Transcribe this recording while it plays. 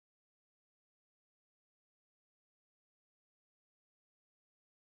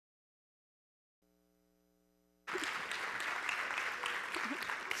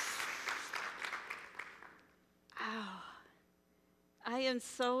am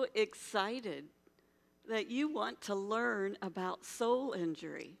so excited that you want to learn about soul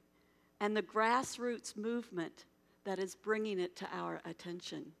injury and the grassroots movement that is bringing it to our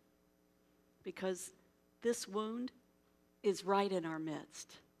attention. Because this wound is right in our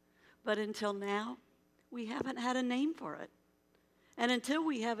midst. But until now, we haven't had a name for it. And until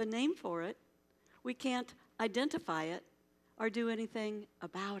we have a name for it, we can't identify it or do anything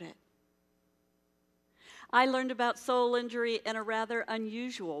about it. I learned about soul injury in a rather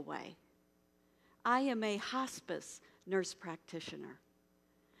unusual way. I am a hospice nurse practitioner.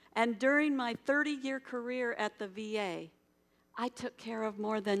 And during my 30-year career at the VA, I took care of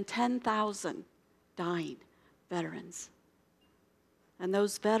more than 10,000 dying veterans. And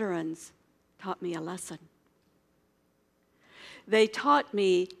those veterans taught me a lesson. They taught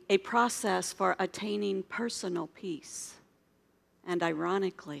me a process for attaining personal peace. And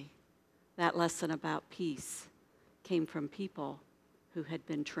ironically, that lesson about peace came from people who had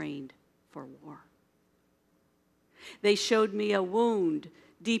been trained for war. They showed me a wound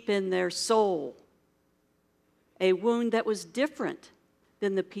deep in their soul, a wound that was different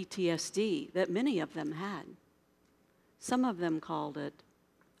than the PTSD that many of them had. Some of them called it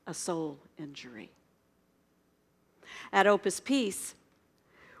a soul injury. At Opus Peace,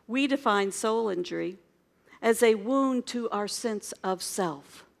 we define soul injury as a wound to our sense of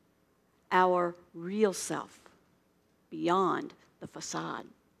self, our real self, beyond the facade.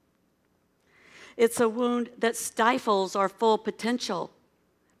 It's a wound that stifles our full potential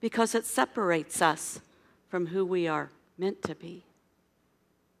because it separates us from who we are meant to be.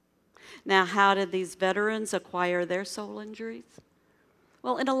 Now, how did these veterans acquire their soul injuries?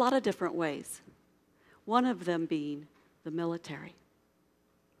 Well, in a lot of different ways. One of them being the military.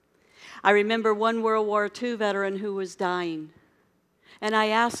 I remember one World War II veteran who was dying, and I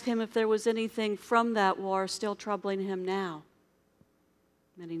asked him if there was anything from that war still troubling him now.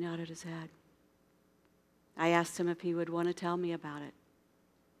 And he nodded his head. I asked him if he would want to tell me about it.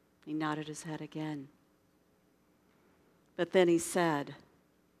 He nodded his head again. But then he said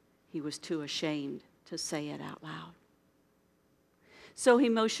he was too ashamed to say it out loud. So he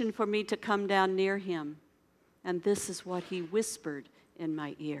motioned for me to come down near him, and this is what he whispered in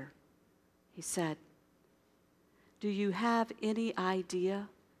my ear. He said, "Do you have any idea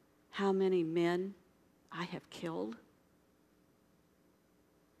how many men I have killed?"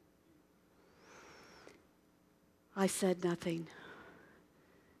 I said nothing.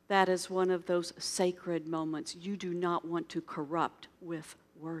 That is one of those sacred moments you do not want to corrupt with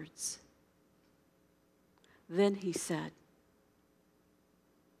words. Then he said,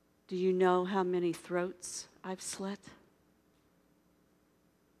 "Do you know how many throats I've slit?"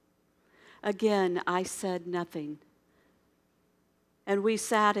 Again, I said nothing. And we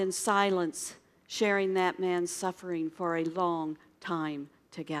sat in silence, sharing that man's suffering for a long time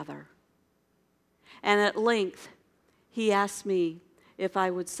together. And at length, he asked me if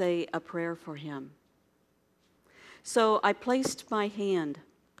I would say a prayer for him. So I placed my hand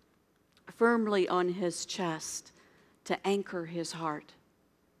firmly on his chest to anchor his heart.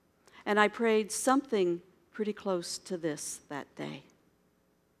 And I prayed something pretty close to this that day.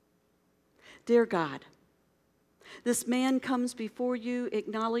 Dear God, this man comes before you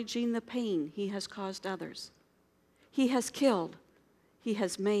acknowledging the pain he has caused others. He has killed. He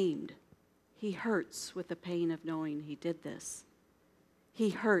has maimed. He hurts with the pain of knowing he did this. He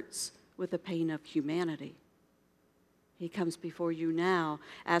hurts with the pain of humanity. He comes before you now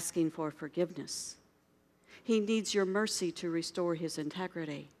asking for forgiveness. He needs your mercy to restore his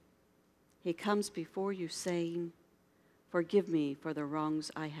integrity. He comes before you saying, "Forgive me for the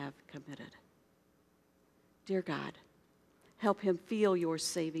wrongs I have committed." Dear God, help him feel your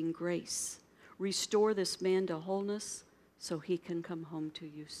saving grace. Restore this man to wholeness so he can come home to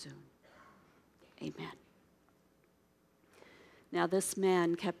you soon. Amen. Now, this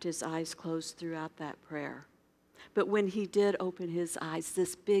man kept his eyes closed throughout that prayer. But when he did open his eyes,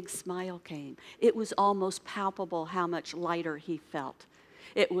 this big smile came. It was almost palpable how much lighter he felt.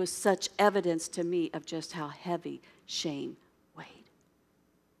 It was such evidence to me of just how heavy shame weighed.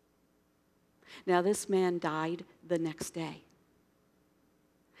 Now, this man died the next day.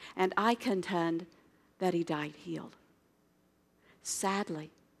 And I contend that he died healed.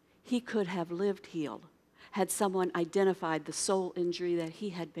 Sadly, he could have lived healed had someone identified the soul injury that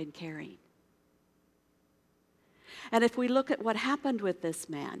he had been carrying. And if we look at what happened with this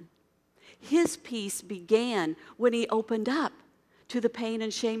man, his peace began when he opened up to the pain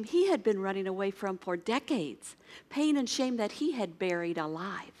and shame he had been running away from for decades, pain and shame that he had buried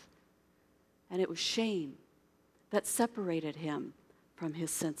alive. And it was shame that separated him from his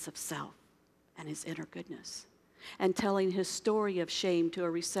sense of self and his inner goodness. And telling his story of shame to a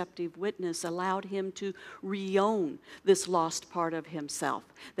receptive witness allowed him to re-own this lost part of himself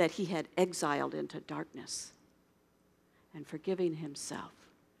that he had exiled into darkness. And forgiving himself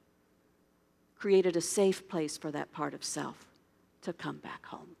created a safe place for that part of self to come back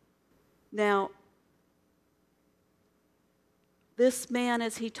home. Now, this man,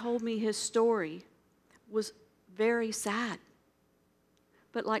 as he told me his story, was very sad.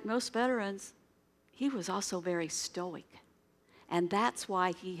 But like most veterans, he was also very stoic. And that's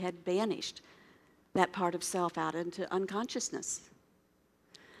why he had banished that part of self out into unconsciousness.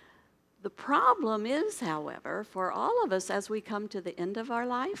 The problem is, however, for all of us as we come to the end of our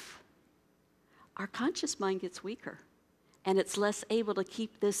life, our conscious mind gets weaker. And it's less able to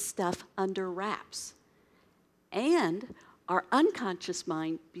keep this stuff under wraps. And our unconscious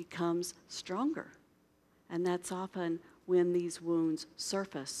mind becomes stronger. And that's often when these wounds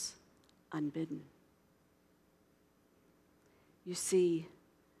surface unbidden. You see,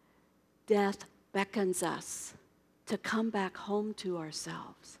 death beckons us to come back home to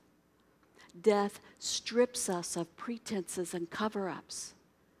ourselves. Death strips us of pretenses and cover-ups.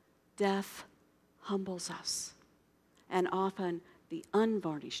 Death humbles us. And often the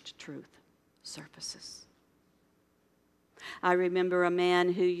unvarnished truth surfaces. I remember a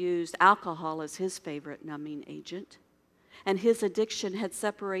man who used alcohol as his favorite numbing agent, and his addiction had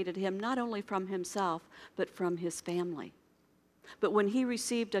separated him not only from himself, but from his family. But when he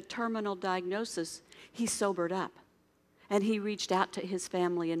received a terminal diagnosis, he sobered up, and he reached out to his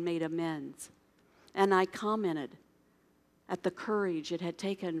family and made amends. And I commented at the courage it had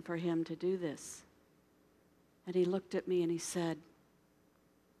taken for him to do this. And he looked at me and he said,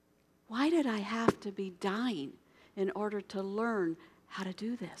 "Why did I have to be dying in order to learn how to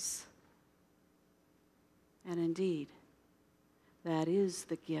do this?" And indeed, that is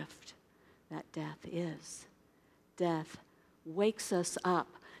the gift that death is. Death wakes us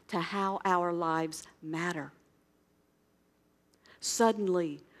up to how our lives matter.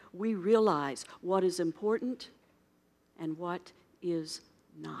 Suddenly, we realize what is important and what is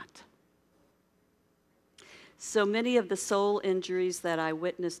not. So many of the soul injuries that I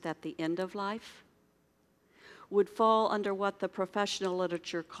witnessed at the end of life would fall under what the professional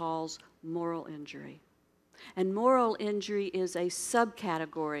literature calls moral injury. And moral injury is a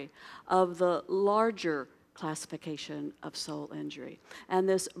subcategory of the larger classification of soul injury. And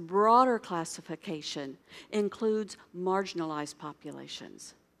this broader classification includes marginalized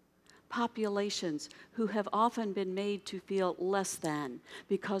populations. Populations who have often been made to feel less than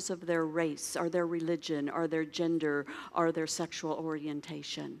because of their race or their religion or their gender or their sexual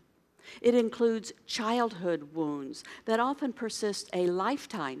orientation. It includes childhood wounds that often persist a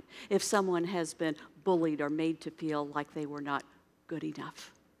lifetime if someone has been bullied or made to feel like they were not good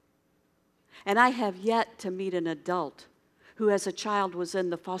enough. And I have yet to meet an adult who as a child was in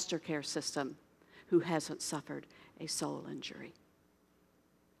the foster care system who hasn't suffered a soul injury.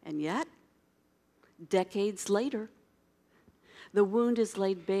 And yet, decades later, the wound is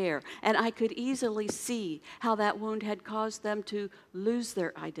laid bare, and I could easily see how that wound had caused them to lose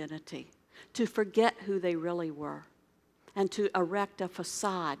their identity, to forget who they really were, and to erect a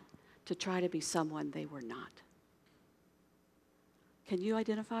facade to try to be someone they were not. Can you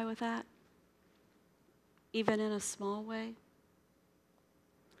identify with that? Even in a small way?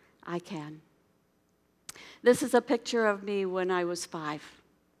 I can. This is a picture of me when I was 5.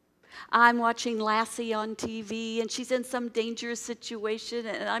 I'm watching Lassie on TV, and she's in some dangerous situation,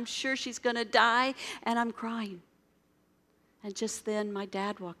 and I'm sure she's going to die, and I'm crying. And just then, my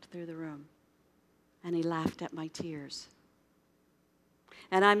dad walked through the room, and he laughed at my tears.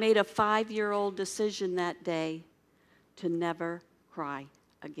 And I made a 5-year-old decision that day to never cry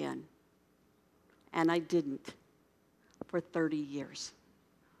again. And I didn't for 30 years.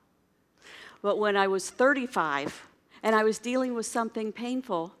 But when I was 35, and I was dealing with something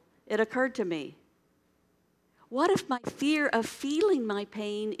painful, it occurred to me, what if my fear of feeling my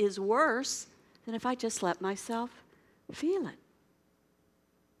pain is worse than if I just let myself feel it?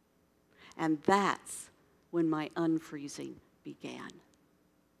 And that's when my unfreezing began.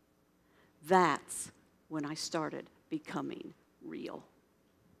 That's when I started becoming real.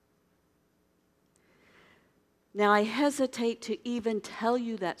 Now, I hesitate to even tell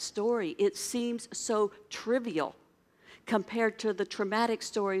you that story. It seems so trivial compared to the traumatic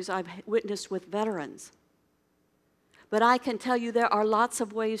stories I've witnessed with veterans. But I can tell you there are lots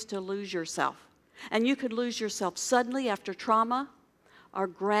of ways to lose yourself. And you could lose yourself suddenly after trauma or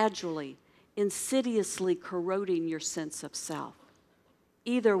gradually, insidiously corroding your sense of self.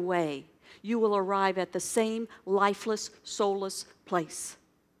 Either way, you will arrive at the same lifeless, soulless place.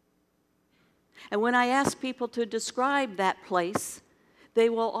 And when I ask people to describe that place, they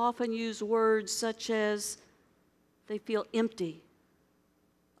will often use words such as they feel empty,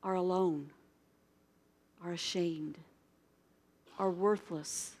 are alone, are ashamed, are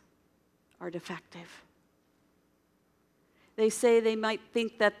worthless, are defective. They say they might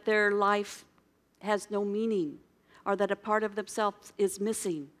think that their life has no meaning, or that a part of themselves is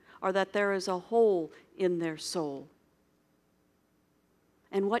missing, or that there is a hole in their soul.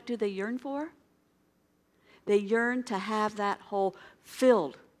 And what do they yearn for? They yearn to have that hole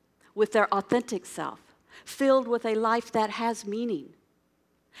filled with their authentic self, filled with a life that has meaning.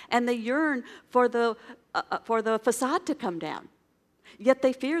 And they yearn for the facade to come down. Yet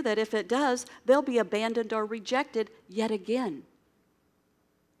they fear that if it does, they'll be abandoned or rejected yet again.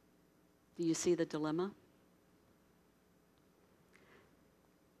 Do you see the dilemma?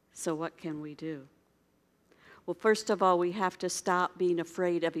 So what can we do? Well, first of all, we have to stop being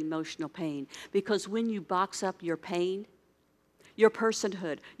afraid of emotional pain, because when you box up your pain, your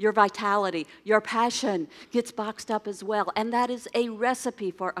personhood, your vitality, your passion gets boxed up as well, and that is a recipe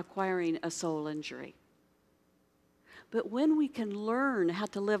for acquiring a soul injury. But when we can learn how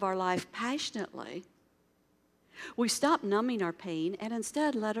to live our life passionately, we stop numbing our pain and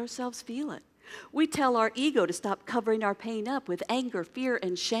instead let ourselves feel it. We tell our ego to stop covering our pain up with anger, fear,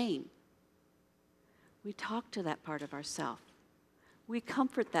 and shame. We talk to that part of ourself. We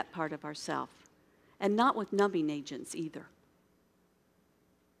comfort that part of ourself, and not with numbing agents either.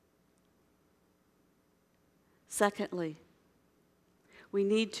 Secondly, we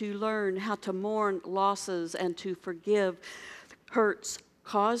need to learn how to mourn losses and to forgive hurts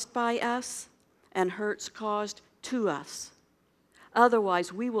caused by us and hurts caused to us.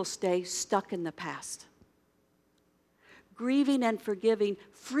 Otherwise, we will stay stuck in the past. Grieving and forgiving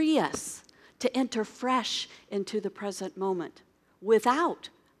free us to enter fresh into the present moment without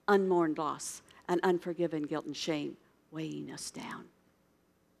unmourned loss and unforgiven guilt and shame weighing us down.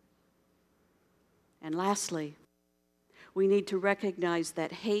 And lastly, we need to recognize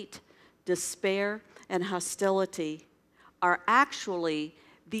that hate, despair, and hostility are actually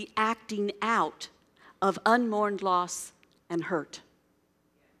the acting out of unmourned loss and hurt.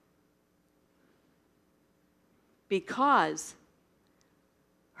 Because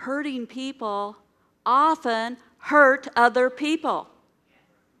hurting people often hurt other people.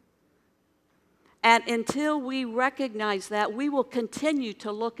 And until we recognize that, we will continue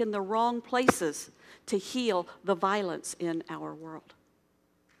to look in the wrong places to heal the violence in our world.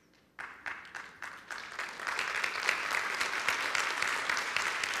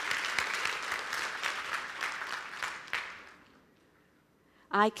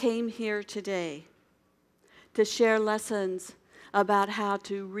 I came here today to share lessons about how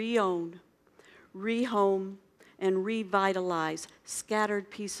to reown, rehome, and revitalize scattered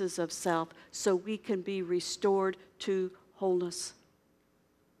pieces of self so we can be restored to wholeness.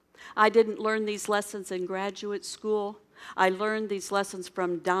 I didn't learn these lessons in graduate school. I learned these lessons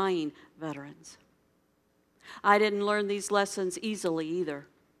from dying veterans. I didn't learn these lessons easily either.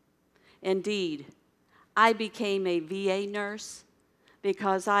 Indeed, I became a VA nurse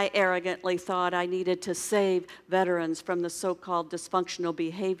because I arrogantly thought I needed to save veterans from the so-called dysfunctional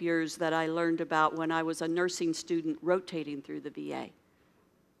behaviors that I learned about when I was a nursing student rotating through the VA.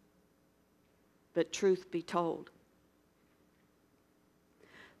 But truth be told,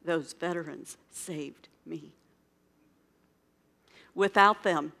 those veterans saved me. Without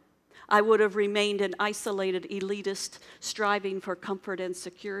them, I would have remained an isolated elitist striving for comfort and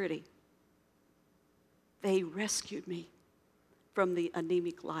security. They rescued me from the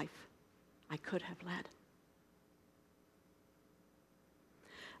anemic life I could have led.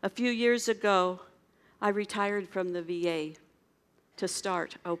 A few years ago, I retired from the VA to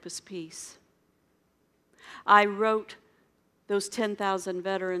start Opus Peace. I wrote those 10,000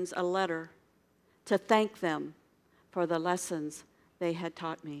 veterans a letter to thank them for the lessons they had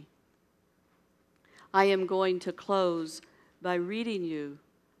taught me. I am going to close by reading you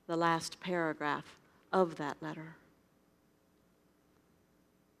the last paragraph of that letter.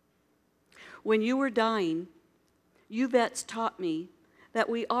 When you were dying, you vets taught me that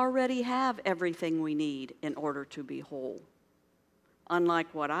we already have everything we need in order to be whole.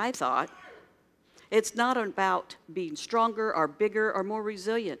 Unlike what I thought, it's not about being stronger or bigger or more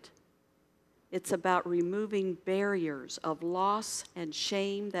resilient. It's about removing barriers of loss and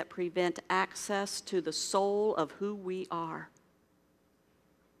shame that prevent access to the soul of who we are.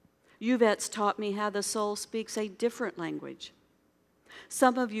 You vets taught me how the soul speaks a different language.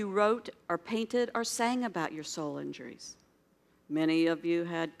 Some of you wrote or painted or sang about your soul injuries. Many of you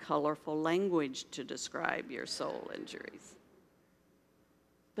had colorful language to describe your soul injuries.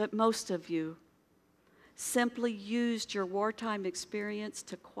 But most of you simply used your wartime experience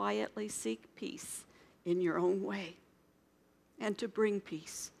to quietly seek peace in your own way and to bring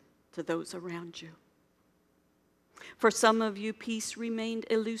peace to those around you. For some of you, peace remained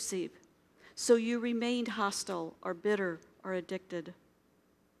elusive, so you remained hostile or bitter or addicted.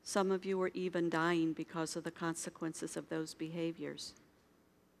 Some of you were even dying because of the consequences of those behaviors.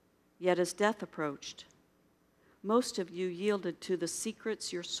 Yet as death approached, most of you yielded to the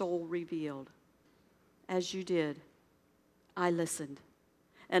secrets your soul revealed. As you did, I listened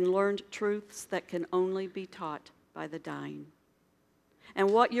and learned truths that can only be taught by the dying. And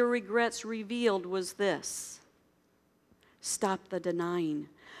what your regrets revealed was this: stop the denying,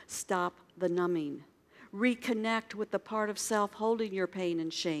 stop the numbing, reconnect with the part of self holding your pain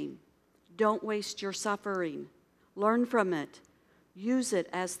and shame. Don't waste your suffering. Learn from it. Use it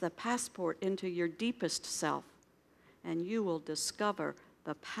as the passport into your deepest self, and you will discover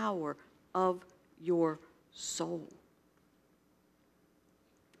the power of your soul.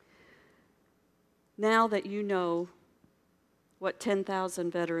 Now that you know what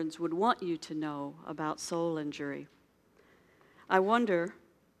 10,000 veterans would want you to know about soul injury, I wonder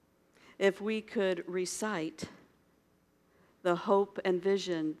if we could recite the hope and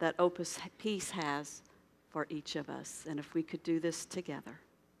vision that Opus Peace has for each of us, and if we could do this together.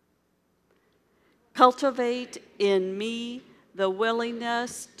 Cultivate in me the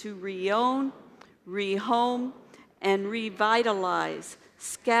willingness to reown, rehome, and revitalize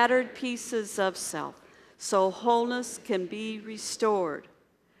scattered pieces of self so wholeness can be restored.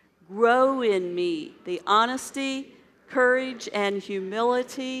 Grow in me the honesty, courage, and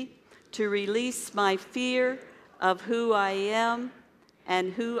humility to release my fear of who I am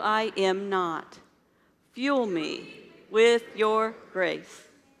and who I am not. Fuel me with your grace.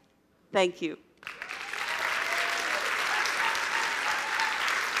 Thank you.